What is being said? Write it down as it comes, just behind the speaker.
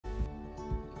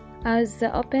As the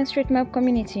OpenStreetMap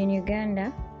community in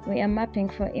Uganda, we are mapping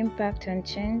for impact and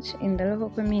change in the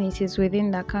local communities within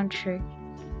the country.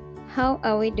 How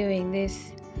are we doing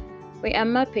this? We are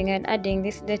mapping and adding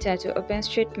this data to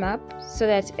OpenStreetMap so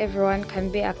that everyone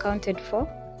can be accounted for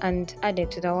and added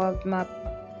to the world map.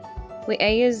 We are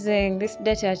using this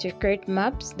data to create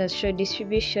maps that show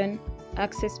distribution,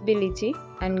 accessibility,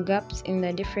 and gaps in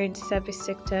the different service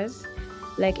sectors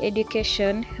like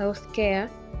education, healthcare,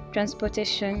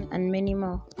 transportation, and many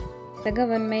more. The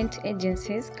government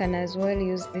agencies can as well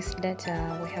use this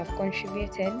data we have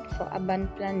contributed for urban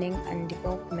planning and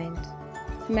development.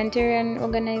 Humanitarian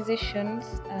organizations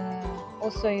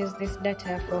also use this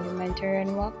data for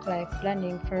humanitarian work like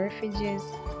planning for refugees,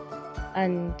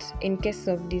 and in case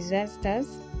of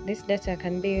disasters, this data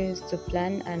can be used to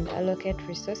plan and allocate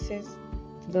resources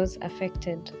to those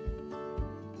affected.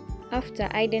 After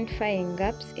identifying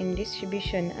gaps in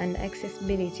distribution and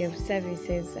accessibility of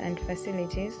services and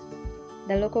facilities,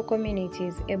 the local community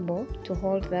is able to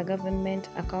hold the government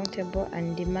accountable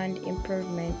and demand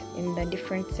improvement in the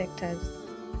different sectors.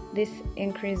 This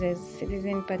increases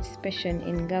citizen participation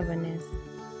in governance.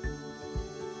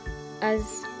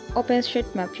 As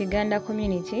OpenStreetMap Uganda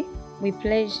community, we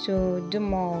pledge to do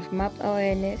more of map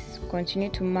awareness, continue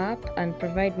to map and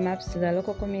provide maps to the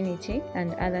local community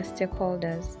and other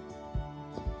stakeholders.